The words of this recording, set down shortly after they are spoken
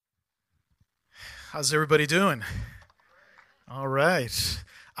How's everybody doing? All right.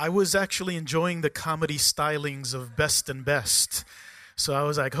 I was actually enjoying the comedy stylings of Best and Best. So I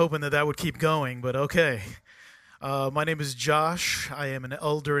was hoping that would keep going, but okay. My name is Josh. I am an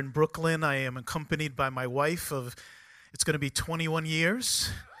elder in Brooklyn. I am accompanied by my wife of, it's going to be 21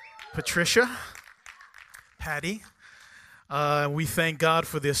 years, Patricia, Patty. We thank God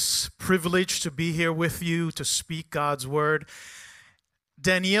for this privilege to be here with you, to speak God's word.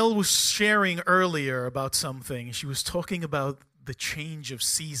 Danielle was sharing earlier about something. She was talking about the change of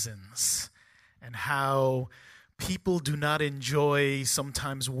seasons and how people do not enjoy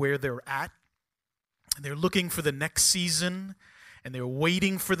sometimes where they're at. They're looking for the next season, and they're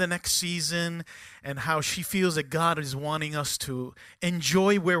waiting for the next season, and how she feels that God is wanting us to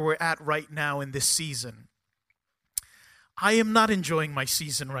enjoy where we're at right now in this season. I am not enjoying my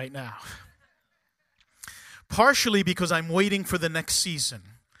season right now. Partially because I'm waiting for the next season.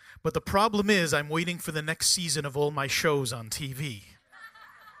 But the problem is I'm waiting for the next season of all my shows on TV.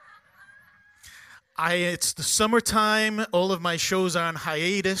 It's the summertime. All of my shows are on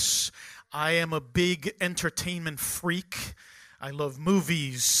hiatus. I am a big entertainment freak. I love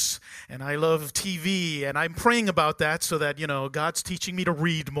movies and I love TV. And I'm praying about that so that, God's teaching me to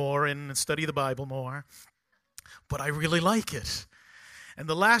read more and study the Bible more. But I really like it. And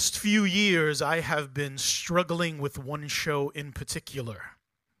the last few years, I have been struggling with one show in particular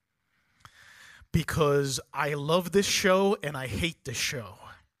because I love this show and I hate this show.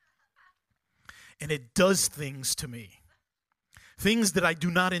 And it does things to me, things that I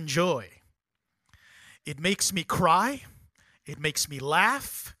do not enjoy. It makes me cry. It makes me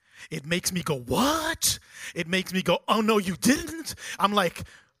laugh. It makes me go, what? It makes me go, oh, no, you didn't? I'm like,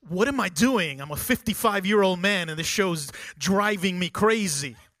 what am I doing? I'm a 55-year-old man, and this show's driving me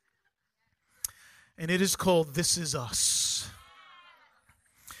crazy. And it is called This Is Us.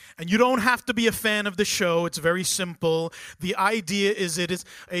 And you don't have to be a fan of the show. It's very simple. The idea is it is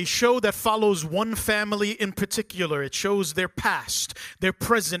a show that follows one family in particular. It shows their past, their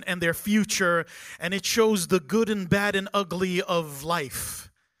present, and their future. And it shows the good and bad and ugly of life.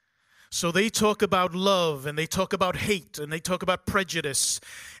 So they talk about love, and they talk about hate, and they talk about prejudice,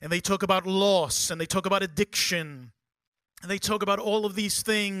 and they talk about loss, and they talk about addiction, and they talk about all of these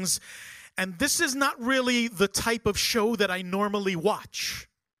things. And this is not really the type of show that I normally watch.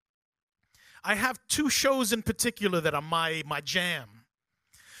 I have two shows in particular that are my jam.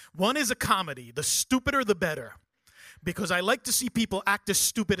 One is a comedy, the stupider the better, because I like to see people act as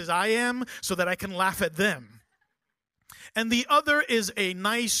stupid as I am so that I can laugh at them. And the other is a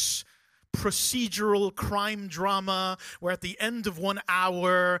nice procedural crime drama where at the end of 1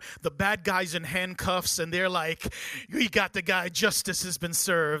 hour, the bad guy's in handcuffs and they're like, we got the guy, justice has been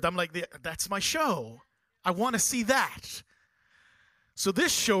served. I'm like, that's my show. I want to see that. So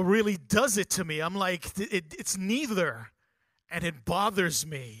this show really does it to me. I'm like, it's neither. And it bothers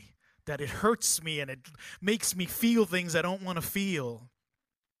me that it hurts me and it makes me feel things I don't want to feel.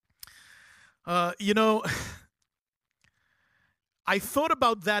 I thought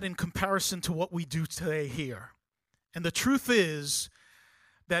about that in comparison to what we do today here. And the truth is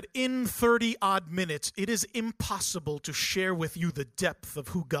that in 30-odd minutes, it is impossible to share with you the depth of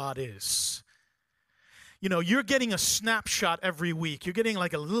who God is. You're getting a snapshot every week. You're getting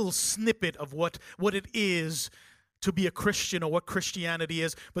like a little snippet of what it is to be a Christian or what Christianity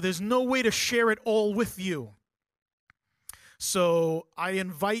is, but there's no way to share it all with you. So I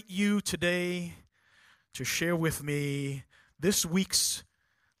invite you today to share with me this week's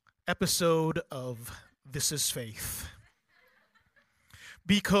episode of This Is Faith.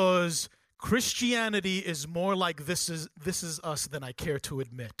 Because Christianity is more like this is us than I care to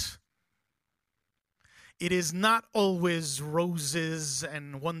admit. It is not always roses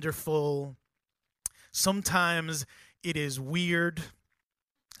and wonderful. Sometimes it is weird.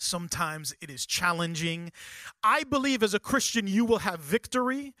 Sometimes it is challenging. I believe as a Christian you will have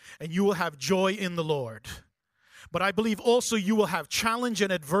victory and you will have joy in the Lord. But I believe also you will have challenge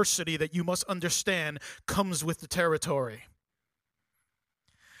and adversity that you must understand comes with the territory.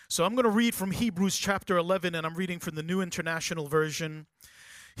 So I'm going to read from Hebrews chapter 11, and I'm reading from the New International Version.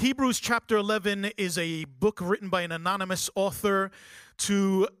 Hebrews chapter 11 is a book written by an anonymous author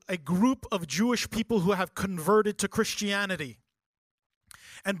to a group of Jewish people who have converted to Christianity.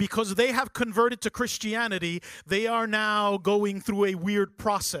 And because they have converted to Christianity, they are now going through a weird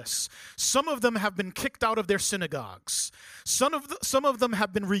process. Some of them have been kicked out of their synagogues. Some of them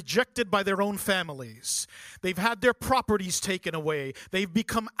have been rejected by their own families. They've had their properties taken away. They've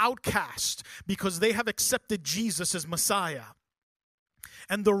become outcast because they have accepted Jesus as Messiah.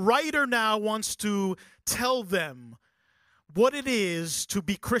 And the writer now wants to tell them what it is to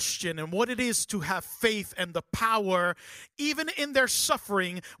be Christian and what it is to have faith and the power, even in their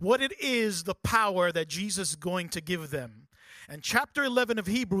suffering, what it is, the power that Jesus is going to give them. And chapter 11 of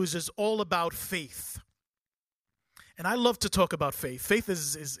Hebrews is all about faith. And I love to talk about faith. Faith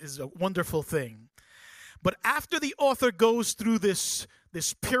is a wonderful thing. But after the author goes through this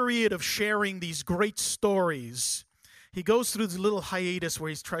period of sharing these great stories, he goes through this little hiatus where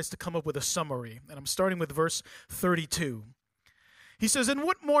he tries to come up with a summary. And I'm starting with verse 32. He says, "And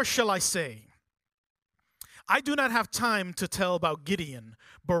what more shall I say? I do not have time to tell about Gideon,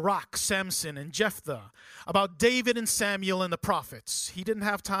 Barak, Samson, and Jephthah, about David and Samuel and the prophets." He didn't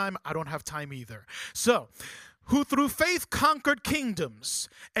have time. I don't have time either. "So, who through faith conquered kingdoms,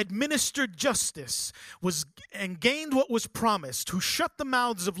 administered justice, and gained what was promised, who shut the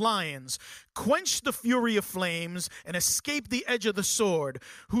mouths of lions, quenched the fury of flames, and escaped the edge of the sword,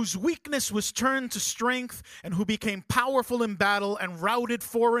 whose weakness was turned to strength, and who became powerful in battle and routed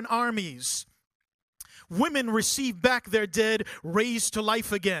foreign armies. Women received back their dead, raised to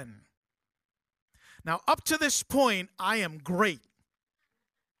life again." Now, up to this point, I am great.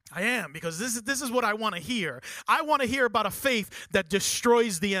 I am, because this is what I want to hear. I want to hear about a faith that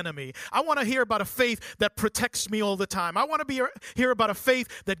destroys the enemy. I want to hear about a faith that protects me all the time. I want to hear about a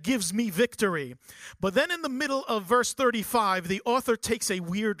faith that gives me victory. But then in the middle of verse 35, the author takes a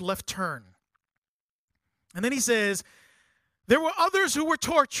weird left turn. And then he says, "There were others who were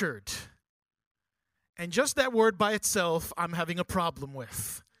tortured." And just that word by itself, I'm having a problem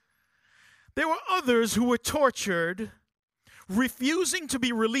with. There were others who were tortured, refusing to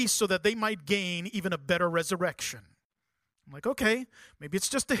be released so that they might gain even a better resurrection. I'm like, okay, maybe it's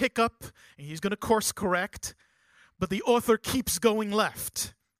just a hiccup, and he's going to course correct. But the author keeps going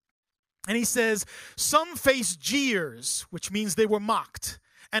left. And he says, "Some faced jeers," which means they were mocked,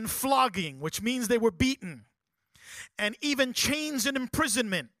 and flogging, which means they were beaten, and even chains and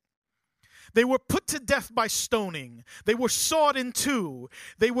imprisonment. They were put to death by stoning. They were sawed in two.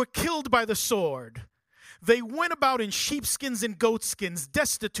 They were killed by the sword. They went about in sheepskins and goatskins,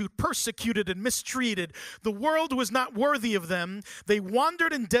 destitute, persecuted, and mistreated. The world was not worthy of them. They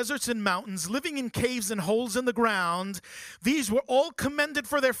wandered in deserts and mountains, living in caves and holes in the ground. These were all commended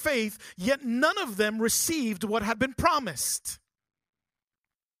for their faith, yet none of them received what had been promised.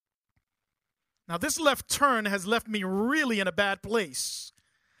 Now, this left turn has left me really in a bad place.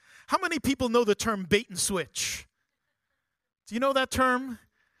 How many people know the term bait and switch? Do you know that term?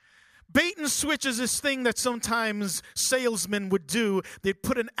 Bait and switch is this thing that sometimes salesmen would do. They'd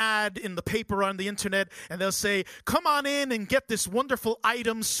put an ad in the paper on the internet, and they'll say, "Come on in and get this wonderful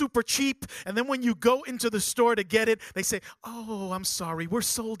item, super cheap." And then when you go into the store to get it, they say, "Oh, I'm sorry, we're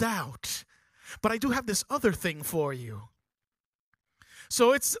sold out. But I do have this other thing for you."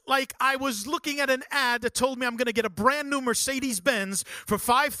 So it's like I was looking at an ad that told me I'm going to get a brand new Mercedes-Benz for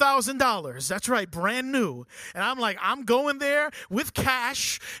 $5,000. That's right, brand new. And I'm like, I'm going there with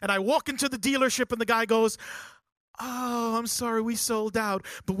cash. And I walk into the dealership and the guy goes, "Oh, I'm sorry, we sold out.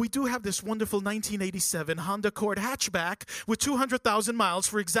 But we do have this wonderful 1987 Honda Accord hatchback with 200,000 miles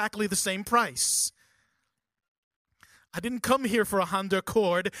for exactly the same price." I didn't come here for a Honda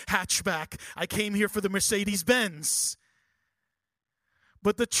Accord hatchback. I came here for the Mercedes-Benz.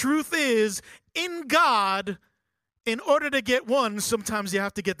 But the truth is, in God, in order to get one, sometimes you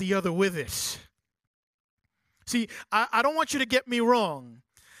have to get the other with it. See, I don't want you to get me wrong.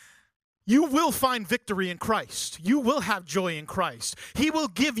 You will find victory in Christ. You will have joy in Christ. He will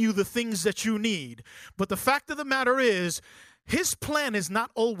give you the things that you need. But the fact of the matter is, His plan is not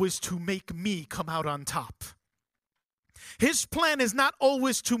always to make me come out on top. His plan is not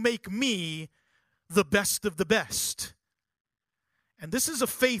always to make me the best of the best. And this is a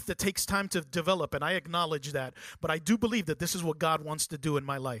faith that takes time to develop, and I acknowledge that. But I do believe that this is what God wants to do in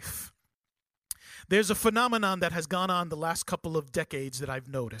my life. There's a phenomenon that has gone on the last couple of decades that I've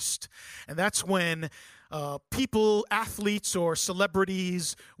noticed. And that's when people, athletes or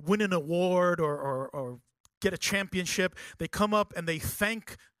celebrities win an award or get a championship. They come up and they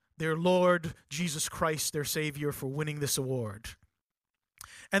thank their Lord Jesus Christ, their Savior, for winning this award.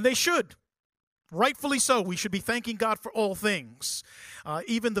 And they should. Rightfully so. We should be thanking God for all things.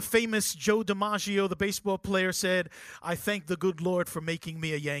 Even the famous Joe DiMaggio, the baseball player, said, "I thank the good Lord for making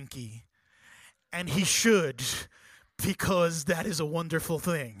me a Yankee." And he should, because that is a wonderful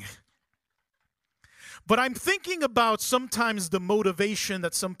thing. But I'm thinking about sometimes the motivation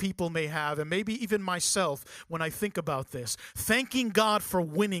that some people may have, and maybe even myself when I think about this. Thanking God for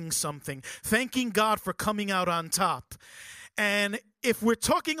winning something. Thanking God for coming out on top. And if we're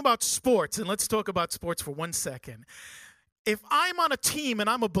talking about sports, and let's talk about sports for 1 second. if I'm on a team and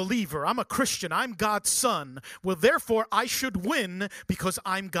I'm a believer, I'm a Christian, I'm God's son, well, therefore I should win because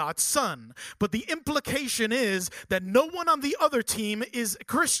I'm God's son. But the implication is that no one on the other team is a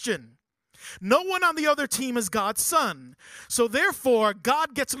Christian. No one on the other team is God's son. So therefore,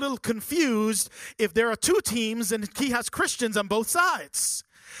 God gets a little confused if there are two teams and he has Christians on both sides.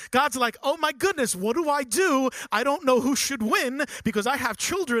 God's like, oh my goodness, what do? I don't know who should win because I have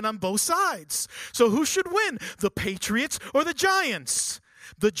children on both sides. So who should win? The Patriots or the Giants?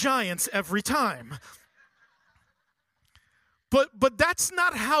 The Giants every time. But that's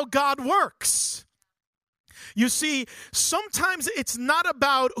not how God works. You see, sometimes it's not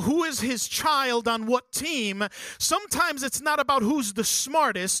about who is his child on what team. Sometimes it's not about who's the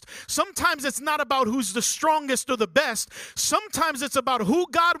smartest. Sometimes it's not about who's the strongest or the best. Sometimes it's about who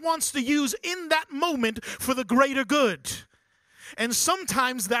God wants to use in that moment for the greater good. And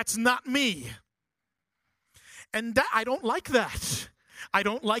sometimes that's not me. And I don't like that. I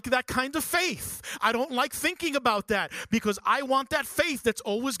don't like that kind of faith. I don't like thinking about that because I want that faith that's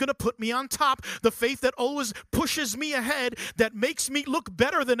always going to put me on top, the faith that always pushes me ahead, that makes me look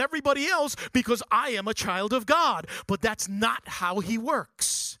better than everybody else because I am a child of God. But that's not how he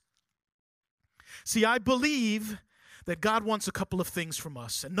works. See, I believe that God wants a couple of things from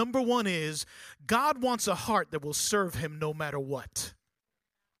us. And number one is God wants a heart that will serve him no matter what.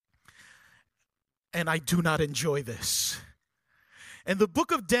 And I do not enjoy this. And the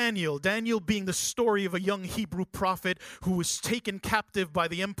book of Daniel being the story of a young Hebrew prophet who was taken captive by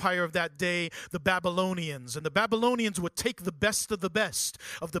the empire of that day, the Babylonians. And the Babylonians would take the best of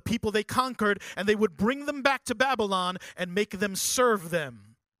the people they conquered, and they would bring them back to Babylon and make them serve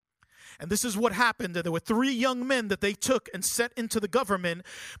them. And this is what happened. There were 3 young men that they took and set into the government,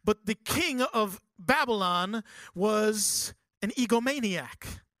 but the king of Babylon was an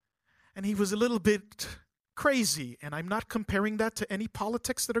egomaniac. And he was a little bit crazy, and I'm not comparing that to any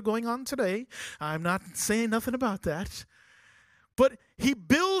politics that are going on today. I'm not saying nothing about that. But he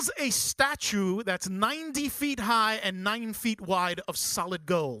builds a statue that's 90 feet high and 9 feet wide of solid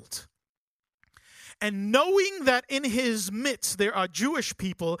gold. And knowing that in his midst there are Jewish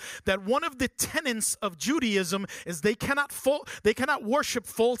people, that one of the tenets of Judaism is they cannot worship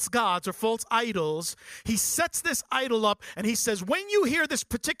false gods or false idols, he sets this idol up and he says, when you hear this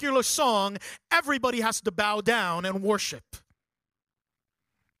particular song, everybody has to bow down and worship.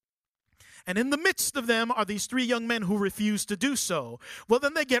 And in the midst of them are these 3 young men who refuse to do so. Well,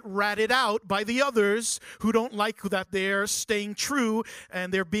 then they get ratted out by the others who don't like that they're staying true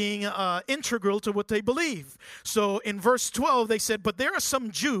and they're being integral to what they believe. So in verse 12, they said, but there are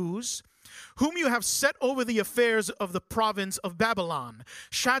some Jews whom you have set over the affairs of the province of Babylon,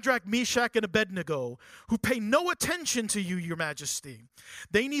 Shadrach, Meshach, and Abednego, who pay no attention to you, your majesty.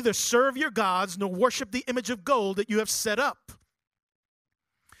 They neither serve your gods nor worship the image of gold that you have set up.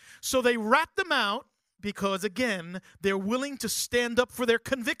 So they rat them out because, again, they're willing to stand up for their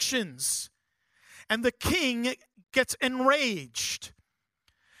convictions. And the king gets enraged.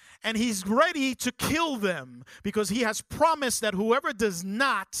 And he's ready to kill them because he has promised that whoever does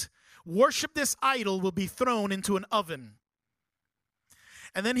not worship this idol will be thrown into an oven.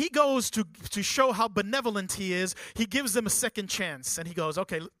 And then he goes to show how benevolent he is. He gives them a second chance. And he goes,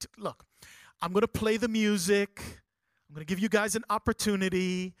 okay, look, I'm going to play the music. I'm going to give you guys an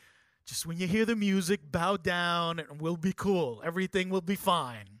opportunity. Just when you hear the music, bow down and we'll be cool. Everything will be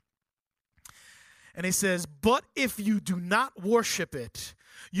fine. And he says, but if you do not worship it,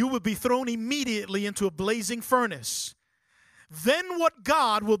 you will be thrown immediately into a blazing furnace. Then what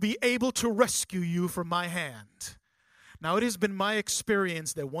God will be able to rescue you from my hand? Now, it has been my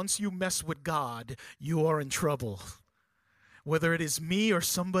experience that once you mess with God, you are in trouble. Whether it is me or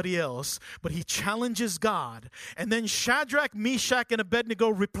somebody else, but he challenges God. And then Shadrach, Meshach, and Abednego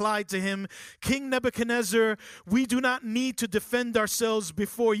replied to him, King Nebuchadnezzar, we do not need to defend ourselves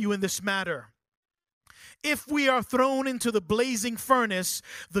before you in this matter. If we are thrown into the blazing furnace,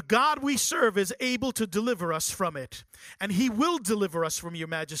 the God we serve is able to deliver us from it, and he will deliver us from your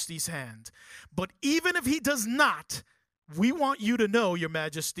majesty's hand. But even if he does not, we want you to know, your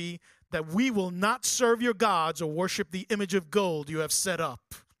majesty, that we will not serve your gods or worship the image of gold you have set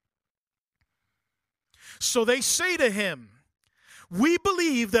up. So they say to him, we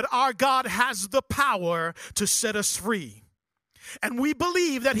believe that our God has the power to set us free, and we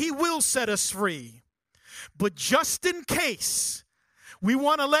believe that he will set us free. But just in case, we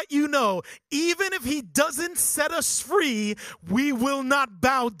want to let you know, even if he doesn't set us free, we will not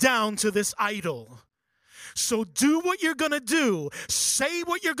bow down to this idol. So do what you're going to do. Say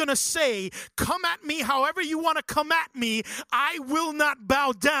what you're going to say. Come at me however you want to come at me. I will not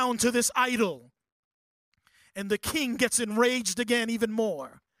bow down to this idol. And the king gets enraged again even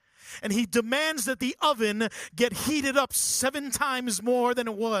more. And he demands that the oven get heated up 7 times more than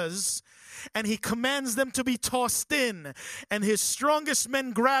it was. And he commands them to be tossed in. And his strongest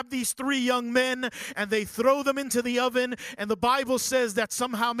men grab these 3 young men and they throw them into the oven. And the Bible says that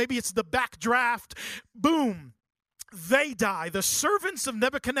somehow, maybe it's the backdraft, boom, they die. The servants of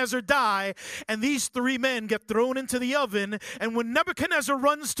Nebuchadnezzar die, and these 3 men get thrown into the oven. And when Nebuchadnezzar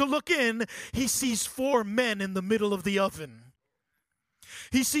runs to look in, he sees 4 men in the middle of the oven.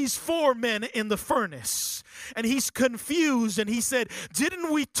 He sees 4 men in the furnace, and he's confused, and he said,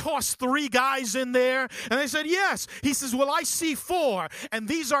 didn't we toss 3 guys in there? And they said, yes. He says, well, I see 4, and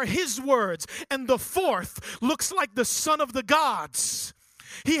these are his words, and the 4th looks like the son of the gods.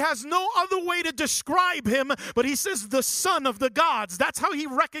 He has no other way to describe him, but he says the son of the gods. That's how he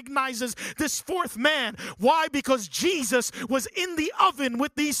recognizes this 4th man. Why? Because Jesus was in the oven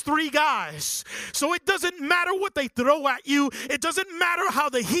with these 3 guys. So it doesn't matter what they throw at you. It doesn't matter how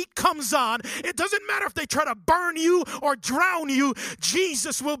the heat comes on. It doesn't matter if they try to burn you or drown you.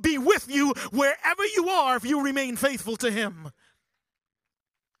 Jesus will be with you wherever you are if you remain faithful to him.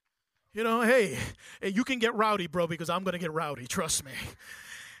 You know, hey, you can get rowdy, bro, because I'm going to get rowdy. Trust me.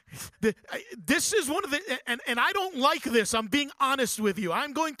 This is one of the, and I don't like this. I'm being honest with you.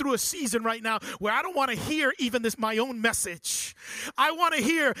 I'm going through a season right now where I don't want to hear even this, my own message. I want to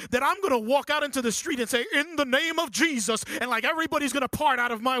hear that I'm going to walk out into the street and say, in the name of Jesus, and like everybody's going to part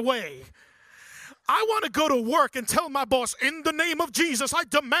out of my way. I want to go to work and tell my boss, in the name of Jesus, I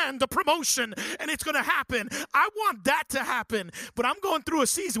demand a promotion, and it's going to happen. I want that to happen. But I'm going through a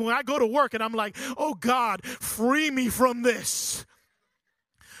season where I go to work and I'm like, oh God, free me from this.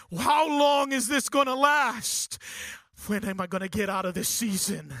 How long is this going to last? When am I going to get out of this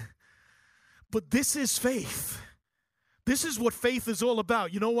season? But this is faith. This is what faith is all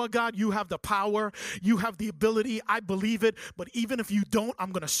about. You know what, God? You have the power. You have the ability. I believe it. But even if you don't,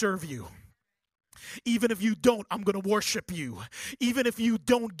 I'm going to serve you. Even if you don't, I'm going to worship you. Even if you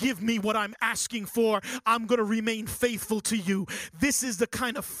don't give me what I'm asking for, I'm going to remain faithful to you. This is the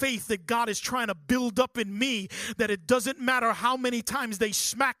kind of faith that God is trying to build up in me, that it doesn't matter how many times they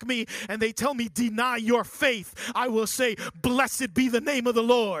smack me and they tell me, deny your faith. I will say, blessed be the name of the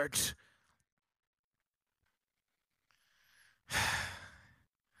Lord.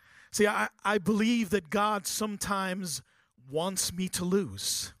 See, I believe that God sometimes wants me to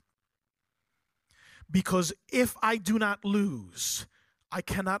lose. Because if I do not lose, I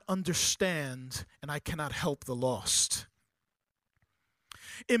cannot understand and I cannot help the lost.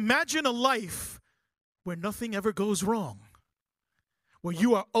 Imagine a life where nothing ever goes wrong, where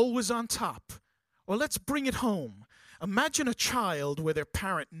you are always on top. Or let's bring it home. Imagine a child where their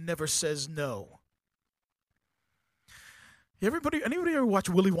parent never says no. Anybody ever watch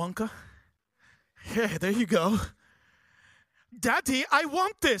Willy Wonka? Yeah, there you go. Daddy, I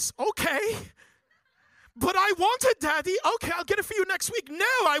want this. Okay. But I want it, Daddy. Okay, I'll get it for you next week. No,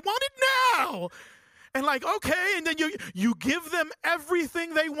 I want it now. And like, okay, and then you give them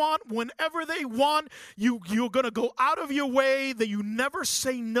everything they want whenever they want. You're going to go out of your way that you never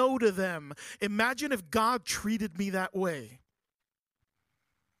say no to them. Imagine if God treated me that way.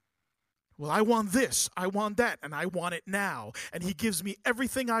 Well, I want this, I want that, and I want it now. And he gives me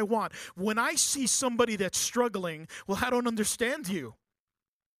everything I want. When I see somebody that's struggling, well, I don't understand you.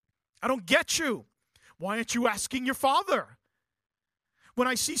 I don't get you. Why aren't you asking your father? When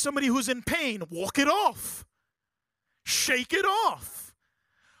I see somebody who's in pain, walk it off. Shake it off.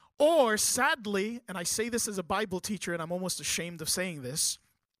 Or sadly, and I say this as a Bible teacher, and I'm almost ashamed of saying this,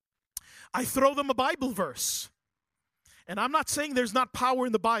 I throw them a Bible verse. And I'm not saying there's not power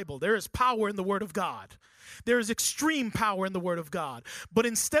in the Bible. There is power in the Word of God. There is extreme power in the Word of God. But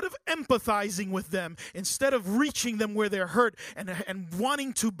instead of empathizing with them, instead of reaching them where they're hurt and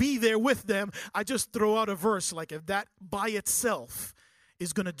wanting to be there with them, I just throw out a verse like, if that by itself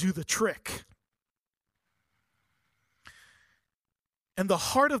is going to do the trick. And the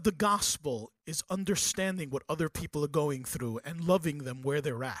heart of the gospel is understanding what other people are going through and loving them where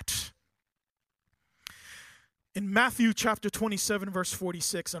they're at. In Matthew chapter 27, verse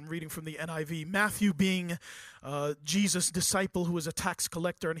 46, I'm reading from the NIV. Matthew being Jesus' disciple who was a tax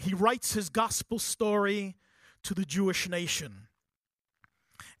collector, and he writes his gospel story to the Jewish nation.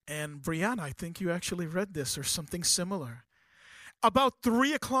 And Brianna, I think you actually read this or something similar. About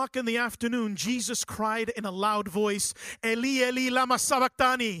 3 o'clock in the afternoon, Jesus cried in a loud voice, Eli, Eli, lama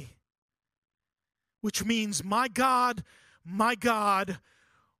sabachthani, which means, my God,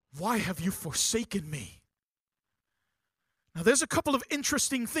 why have you forsaken me? Now, there's a couple of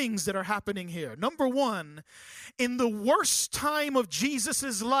interesting things that are happening here. Number one, in the worst time of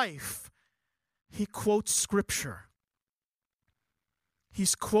Jesus' life, he quotes scripture.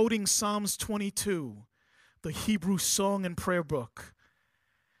 He's quoting Psalms 22, the Hebrew song and prayer book.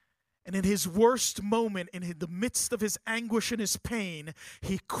 And in his worst moment, in the midst of his anguish and his pain,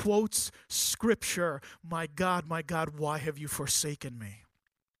 he quotes scripture. My God, why have you forsaken me?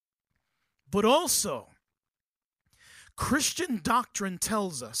 But also, Christian doctrine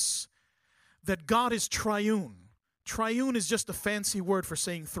tells us that God is triune. Triune is just a fancy word for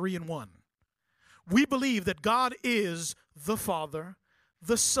saying three in one. We believe that God is the Father,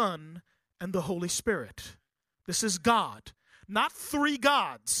 the Son, and the Holy Spirit. This is God, not three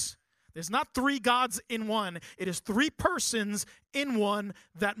gods. There's not three gods in one. It is three persons in one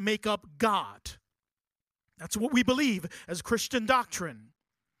that make up God. That's what we believe as Christian doctrine.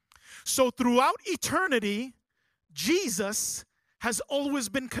 So throughout eternity, Jesus has always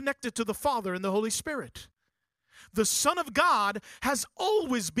been connected to the Father and the Holy Spirit. The Son of God has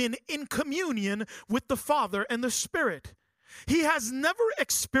always been in communion with the Father and the Spirit. He has never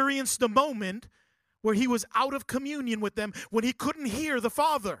experienced a moment where he was out of communion with them, when he couldn't hear the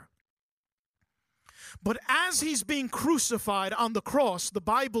Father. But as he's being crucified on the cross, the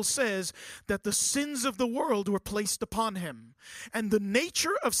Bible says that the sins of the world were placed upon him. And the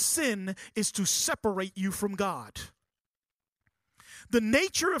nature of sin is to separate you from God. The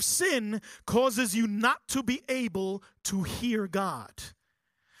nature of sin causes you not to be able to hear God.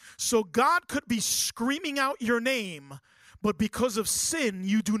 So God could be screaming out your name, but because of sin,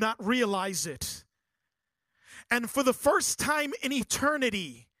 you do not realize it. And for the first time in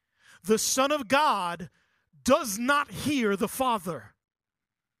eternity, the Son of God does not hear the Father.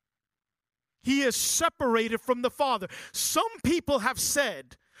 He is separated from the Father. Some people have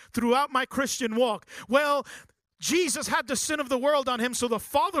said throughout my Christian walk, well, Jesus had the sin of the world on him, so the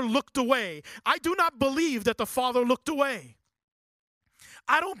Father looked away. I do not believe that the Father looked away.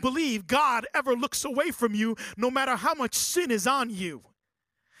 I don't believe God ever looks away from you, no matter how much sin is on you.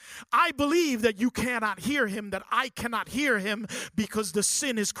 I believe that you cannot hear him, that I cannot hear him, because the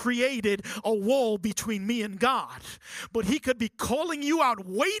sin has created a wall between me and God. But he could be calling you out,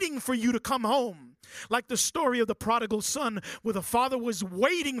 waiting for you to come home. Like the story of the prodigal son, where the father was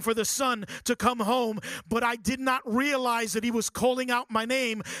waiting for the son to come home, but I did not realize that he was calling out my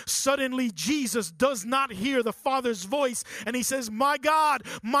name. Suddenly, Jesus does not hear the Father's voice, and he says, my God,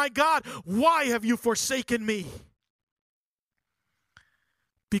 why have you forsaken me?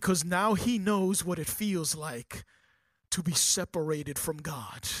 Because now he knows what it feels like to be separated from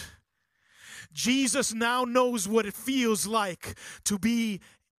God. Jesus now knows what it feels like to be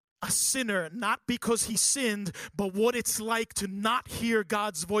a sinner, not because he sinned, but what it's like to not hear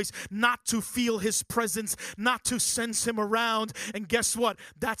God's voice, not to feel his presence, not to sense him around. And guess what?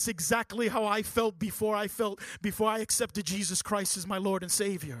 That's exactly how I felt before I accepted Jesus Christ as my Lord and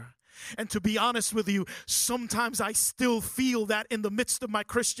Savior. And to be honest with you, sometimes I still feel that in the midst of my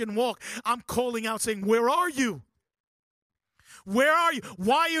Christian walk. I'm calling out saying, where are you? Where are you?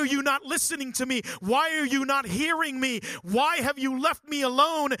 Why are you not listening to me? Why are you not hearing me? Why have you left me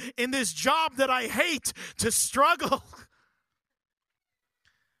alone in this job that I hate to struggle?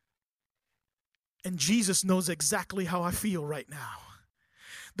 And Jesus knows exactly how I feel right now.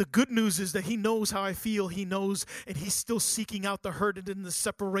 The good news is that he knows how I feel. He knows, and he's still seeking out the hurted and the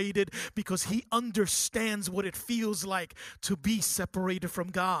separated, because he understands what it feels like to be separated from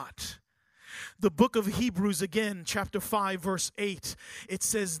God. The book of Hebrews, again, chapter 5, verse 8, it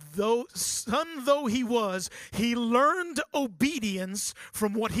says, son though he was, he learned obedience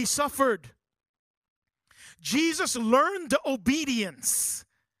from what he suffered. Jesus learned obedience.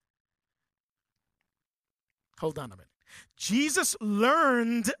 Hold on a minute. Jesus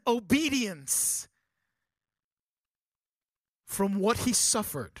learned obedience from what he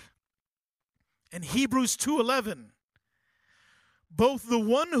suffered. In Hebrews 2:11, both the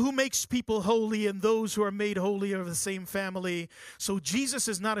one who makes people holy and those who are made holy are of the same family. So Jesus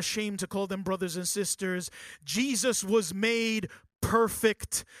is not ashamed to call them brothers and sisters. Jesus was made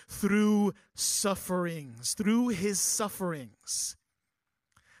perfect through sufferings, through his sufferings.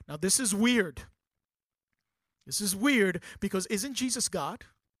 Now this is weird. This is weird because isn't Jesus God?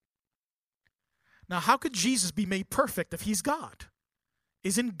 Now how could Jesus be made perfect if he's God?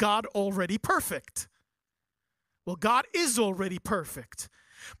 Isn't God already perfect? Well, God is already perfect.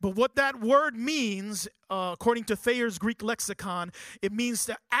 But what that word means, according to Thayer's Greek lexicon, it means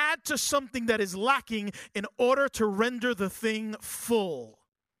to add to something that is lacking in order to render the thing full.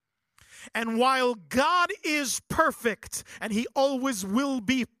 And while God is perfect, and he always will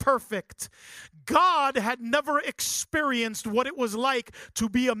be perfect, God had never experienced what it was like to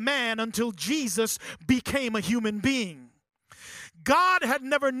be a man until Jesus became a human being. God had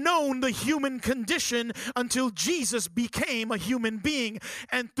never known the human condition until Jesus became a human being.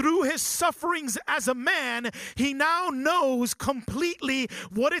 And through his sufferings as a man, he now knows completely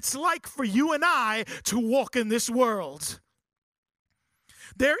what it's like for you and I to walk in this world.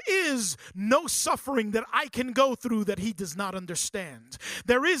 There is no suffering that I can go through that he does not understand.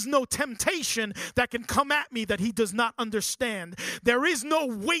 There is no temptation that can come at me that he does not understand. There is no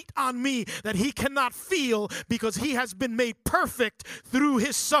weight on me that he cannot feel because he has been made perfect through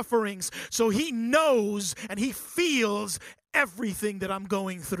his sufferings. So he knows and he feels everything that I'm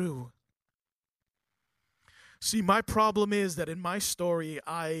going through. See, my problem is that in my story,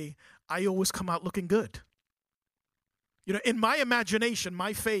 I always come out looking good. You know, in my imagination,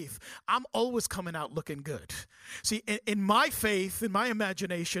 my faith, I'm always coming out looking good. See, in my faith, in my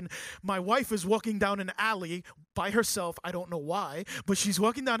imagination, my wife is walking down an alley by herself. I don't know why, but she's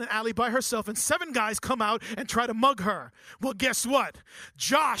walking down an alley by herself, and 7 guys come out and try to mug her. Well, guess what?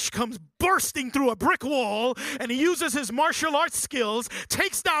 Josh comes bursting through a brick wall, and he uses his martial arts skills,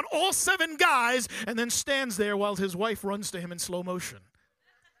 takes down all 7 guys, and then stands there while his wife runs to him in slow motion.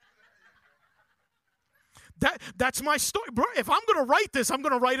 That's my story. Bro, if I'm going to write this, I'm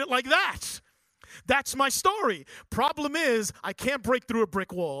going to write it like that. That's my story. Problem is, I can't break through a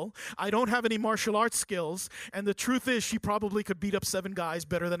brick wall. I don't have any martial arts skills. And the truth is, she probably could beat up 7 guys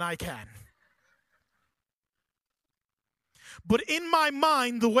better than I can. But in my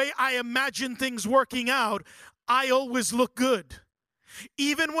mind, the way I imagine things working out, I always look good.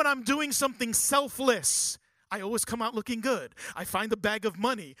 Even when I'm doing something selfless, I always come out looking good. I find a bag of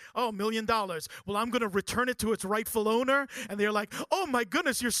money. Oh, $1 million. Well, I'm going to return it to its rightful owner. And they're like, oh, my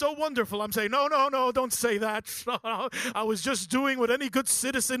goodness, you're so wonderful. I'm saying, no, don't say that. I was just doing what any good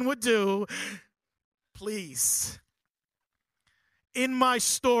citizen would do. Please. In my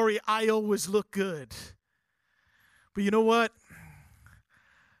story, I always look good. But you know what?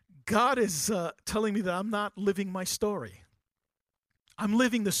 God is telling me that I'm not living my story. I'm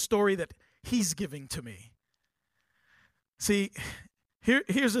living the story that he's giving to me. See,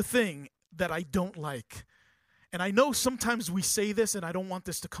 here's the thing that I don't like. And I know sometimes we say this, and I don't want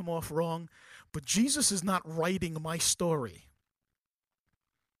this to come off wrong, but Jesus is not writing my story.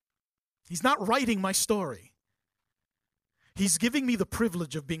 He's not writing my story. He's giving me the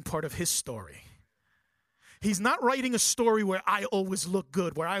privilege of being part of his story. He's not writing a story where I always look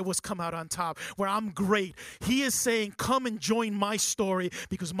good, where I always come out on top, where I'm great. He is saying, come and join my story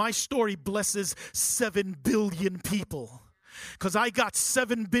because my story blesses 7 billion people. Because I got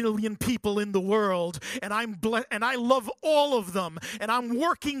 7 billion people in the world, and and I love all of them, and I'm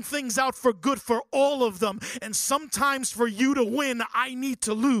working things out for good for all of them. And sometimes for you to win, I need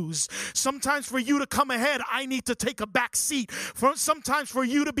to lose. Sometimes for you to come ahead, I need to take a back seat. Sometimes for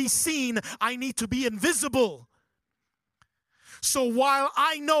you to be seen, I need to be invisible. So while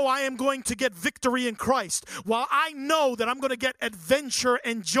I know I am going to get victory in Christ, while I know that I'm going to get adventure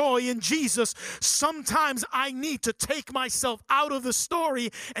and joy in Jesus, sometimes I need to take myself out of the story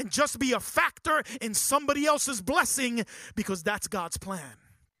and just be a factor in somebody else's blessing because that's God's plan.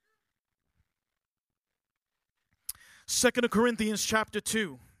 2 Corinthians chapter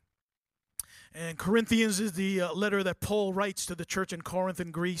 2. And Corinthians is the letter that Paul writes to the church in Corinth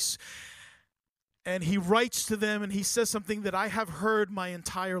in Greece. And he writes to them and he says something that I have heard my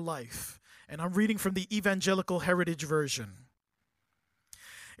entire life. And I'm reading from the Evangelical Heritage Version.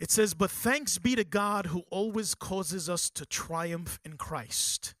 It says, but thanks be to God who always causes us to triumph in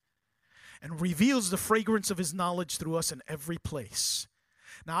Christ and reveals the fragrance of his knowledge through us in every place.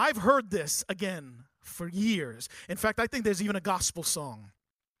 Now, I've heard this, again, for years. In fact, I think there's even a gospel song.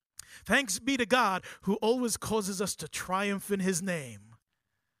 Thanks be to God who always causes us to triumph in his name.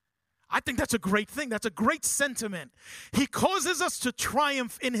 I think that's a great thing. That's a great sentiment. He causes us to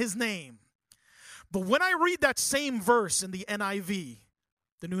triumph in his name. But when I read that same verse in the NIV,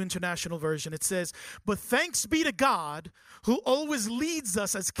 the New International Version, it says, but thanks be to God who always leads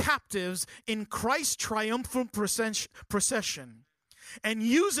us as captives in Christ's triumphal procession and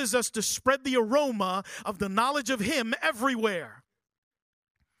uses us to spread the aroma of the knowledge of him everywhere.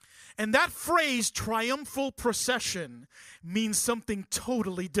 And that phrase, triumphal procession, means something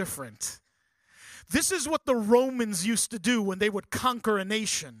totally different. This is what the Romans used to do when they would conquer a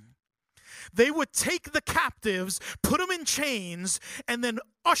nation. They would take the captives, put them in chains, and then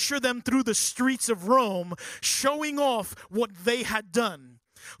usher them through the streets of Rome, showing off what they had done.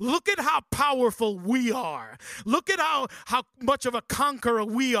 Look at how powerful we are. Look at how much of a conqueror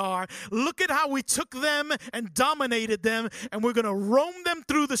we are. Look at how we took them and dominated them, and we're going to roam them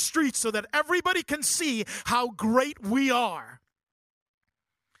through the streets so that everybody can see how great we are.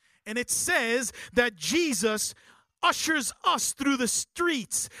 And it says that Jesus ushers us through the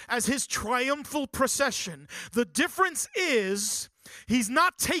streets as his triumphal procession. The difference is he's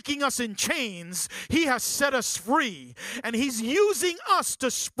not taking us in chains. He has set us free. And he's using us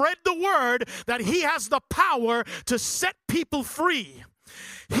to spread the word that he has the power to set people free.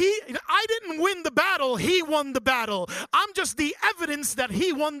 I didn't win the battle. He won the battle. I'm just the evidence that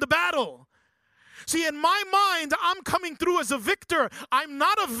he won the battle. See, in my mind, I'm coming through as a victor. I'm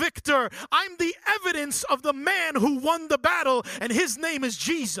not a victor. I'm the evidence of the man who won the battle, and his name is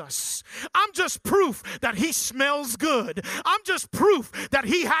Jesus. I'm just proof that he smells good. I'm just proof that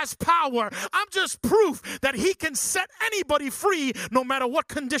he has power. I'm just proof that he can set anybody free no matter what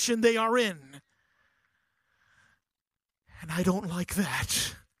condition they are in. And I don't like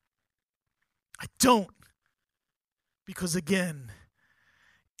that. I don't. Because again,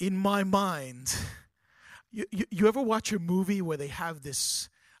 in my mind, you ever watch a movie where they have this,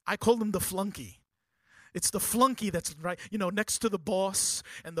 I call them the flunky. It's the flunky that's right, next to the boss,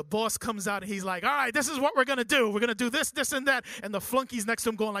 and the boss comes out and he's like, all right, this is what we're going to do. We're going to do this, this, and that. And the flunky's next to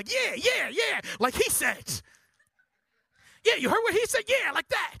him going like, yeah, like he said. Yeah, you heard what he said? Yeah, like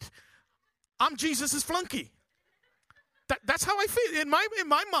that. I'm Jesus' flunky. That's how I feel. In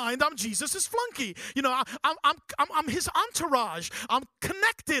my mind, I'm Jesus' flunky. I'm his entourage. I'm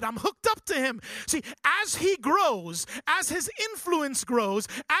connected. I'm hooked up to him. See, as he grows, as his influence grows,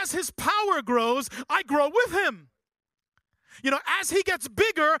 as his power grows, I grow with him. As he gets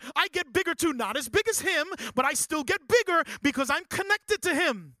bigger, I get bigger too. Not as big as him, but I still get bigger because I'm connected to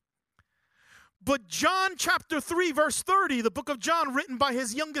him. But John chapter 3, verse 30, the book of John, written by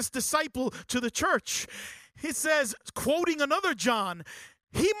his youngest disciple to the church, he says, quoting another John,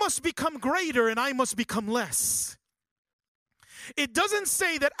 he must become greater and I must become less. It doesn't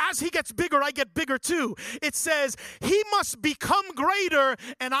say that as he gets bigger, I get bigger too. It says he must become greater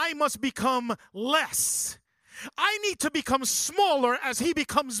and I must become less. I need to become smaller as he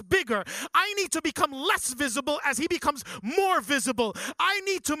becomes bigger. I need to become less visible as he becomes more visible. I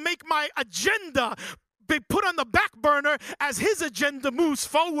need to make my agenda be put on the back burner as his agenda moves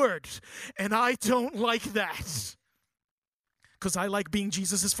forward. And I don't like that. Because I like being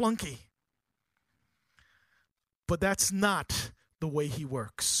Jesus' flunky. But that's not the way he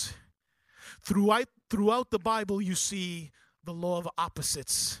works. Throughout the Bible, you see the law of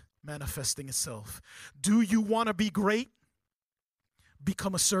opposites manifesting itself. Do you want to be great?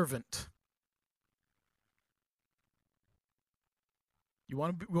 Become a servant. You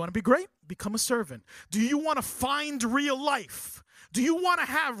want to be great? Become a servant. Do you want to find real life? Do you want to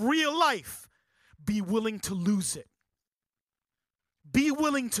have real life? Be willing to lose it. Be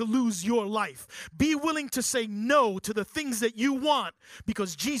willing to lose your life. Be willing to say no to the things that you want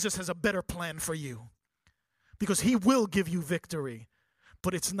because Jesus has a better plan for you. Because he will give you victory.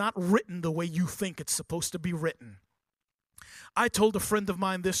 But it's not written the way you think it's supposed to be written. I told a friend of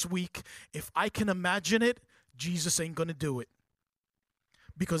mine this week, if I can imagine it, Jesus ain't going to do it.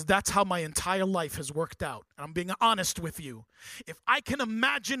 Because that's how my entire life has worked out. I'm being honest with you. If I can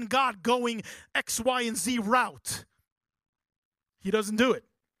imagine God going X, Y, and Z route, he doesn't do it.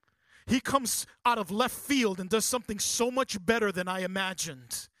 He comes out of left field and does something so much better than I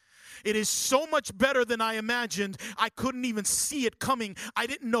imagined. It is so much better than I imagined. I couldn't even see it coming. I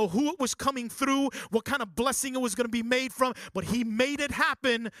didn't know who it was coming through, what kind of blessing it was going to be made from, but he made it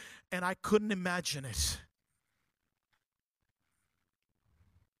happen, and I couldn't imagine it.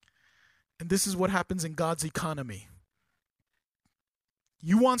 And this is what happens in God's economy.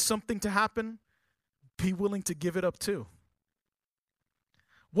 You want something to happen? Be willing to give it up too.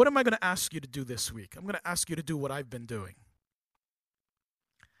 What am I going to ask you to do this week? I'm going to ask you to do what I've been doing.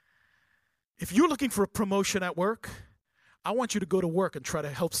 If you're looking for a promotion at work, I want you to go to work and try to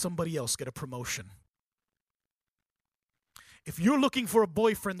help somebody else get a promotion. If you're looking for a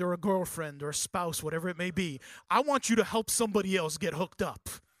boyfriend or a girlfriend or a spouse, whatever it may be, I want you to help somebody else get hooked up.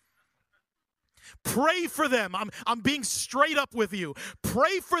 Pray for them. I'm being straight up with you.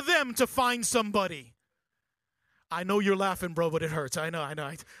 Pray for them to find somebody. I know you're laughing, bro, but it hurts. I know.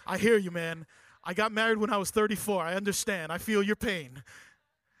 I hear you, man. I got married when I was 34. I understand. I feel your pain.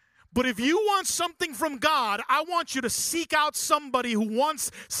 But if you want something from God, I want you to seek out somebody who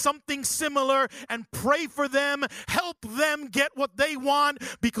wants something similar and pray for them, help them get what they want,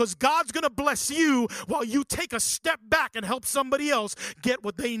 because God's going to bless you while you take a step back and help somebody else get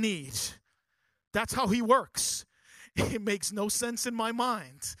what they need. That's how he works. It makes no sense in my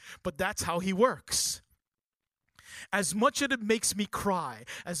mind, but that's how he works. As much as it makes me cry,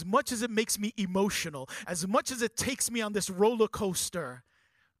 as much as it makes me emotional, as much as it takes me on this roller coaster,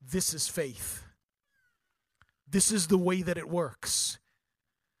 this is faith. This is the way that it works.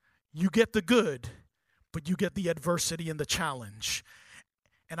 You get the good, but you get the adversity and the challenge.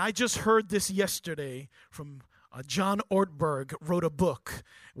 And I just heard this yesterday from John Ortberg wrote a book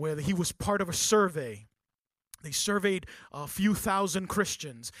where he was part of a survey. They surveyed a few thousand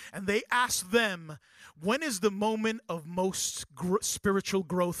Christians, and they asked them, when is the moment of most spiritual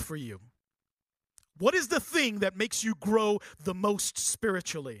growth for you? What is the thing that makes you grow the most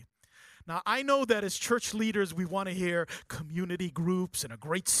spiritually? Now, I know that as church leaders, we want to hear community groups and a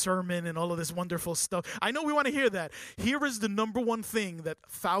great sermon and all of this wonderful stuff. I know we want to hear that. Here is the number one thing that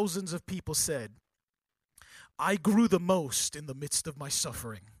thousands of people said. I grew the most in the midst of my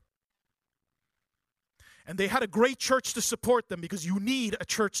suffering. And they had a great church to support them, because you need a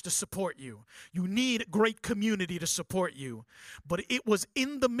church to support you. You need great community to support you. But it was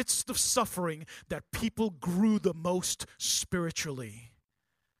in the midst of suffering that people grew the most spiritually.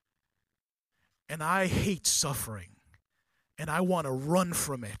 And I hate suffering, and I want to run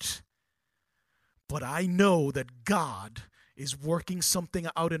from it. But I know that God is working something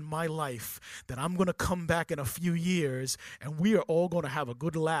out in my life that I'm going to come back in a few years, and we are all going to have a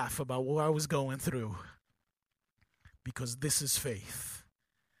good laugh about what I was going through. Because this is faith.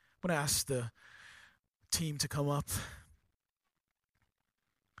 I'm going to ask the team to come up.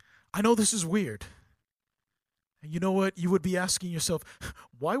 I know this is weird. And you know what? You would be asking yourself,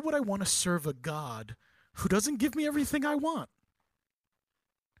 why would I want to serve a God who doesn't give me everything I want?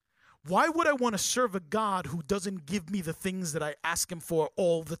 Why would I want to serve a God who doesn't give me the things that I ask him for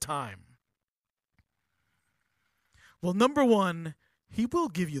all the time? Well, number one, he will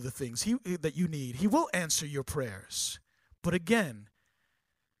give you the things that you need. He will answer your prayers. But again,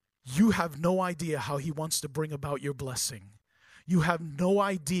 you have no idea how he wants to bring about your blessing. You have no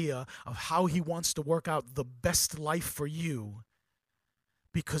idea of how he wants to work out the best life for you,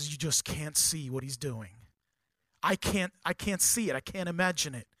 because you just can't see what he's doing. I can't see it. I can't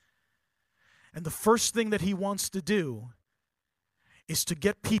imagine it. And the first thing that he wants to do is to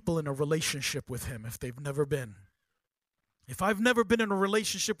get people in a relationship with him if they've never been. If I've never been in a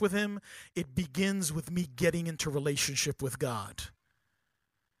relationship with him, it begins with me getting into relationship with God.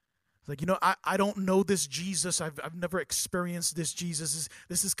 Like, I don't know this Jesus. I've never experienced this Jesus.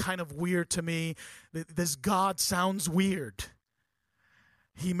 This is kind of weird to me. This God sounds weird.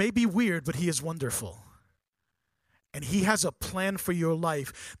 He may be weird, but he is wonderful. And he has a plan for your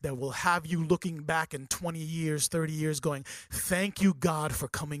life that will have you looking back in 20 years, 30 years going, thank you, God, for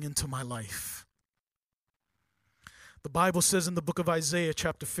coming into my life. The Bible says in the book of Isaiah,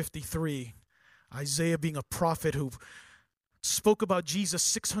 chapter 53, Isaiah being a prophet who spoke about Jesus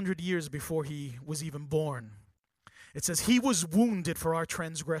 600 years before he was even born. It says, he was wounded for our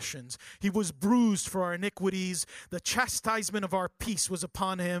transgressions. He was bruised for our iniquities. The chastisement of our peace was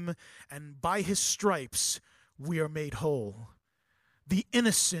upon him, and by his stripes we are made whole. The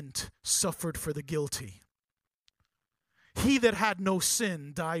innocent suffered for the guilty. He that had no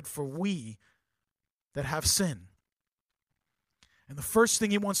sin died for we that have sin. And the first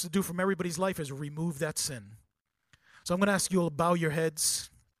thing he wants to do from everybody's life is remove that sin. So I'm going to ask you all to bow your heads,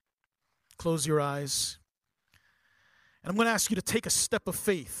 close your eyes. And I'm going to ask you to take a step of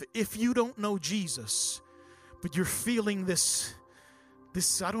faith. If you don't know Jesus, but you're feeling this,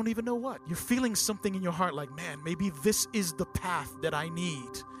 I don't even know what. You're feeling something in your heart like, man, maybe this is the path that I need.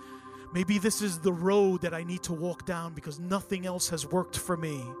 Maybe this is the road that I need to walk down because nothing else has worked for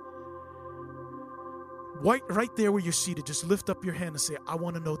me. Right there where you're seated, just lift up your hand and say, I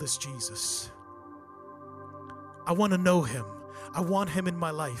want to know this Jesus. I want to know him. I want him in my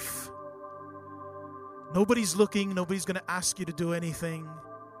life. Nobody's looking. Nobody's going to ask you to do anything.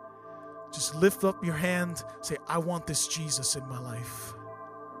 Just lift up your hand. Say, I want this Jesus in my life.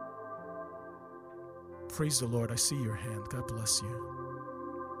 Praise the Lord. I see your hand. God bless you.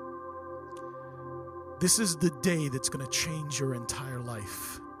 This is the day that's going to change your entire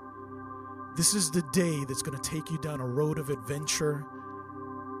life. This is the day that's going to take you down a road of adventure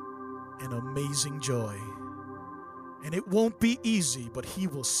and amazing joy. And it won't be easy, but he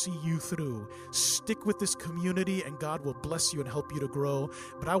will see you through. Stick with this community and God will bless you and help you to grow.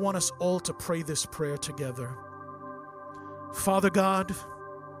 But I want us all to pray this prayer together. Father God,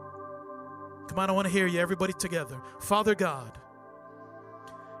 come on, I want to hear you, everybody together. Father God,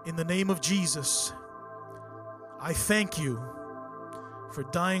 in the name of Jesus, I thank you for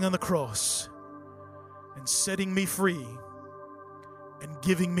dying on the cross and setting me free and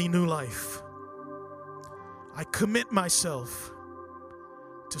giving me new life. I commit myself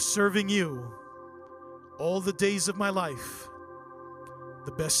to serving you all the days of my life,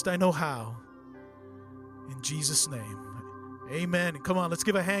 the best I know how. In Jesus' name, amen. Come on, let's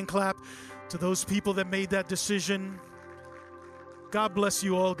give a hand clap to those people that made that decision. God bless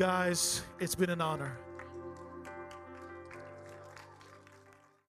you all, guys. It's been an honor.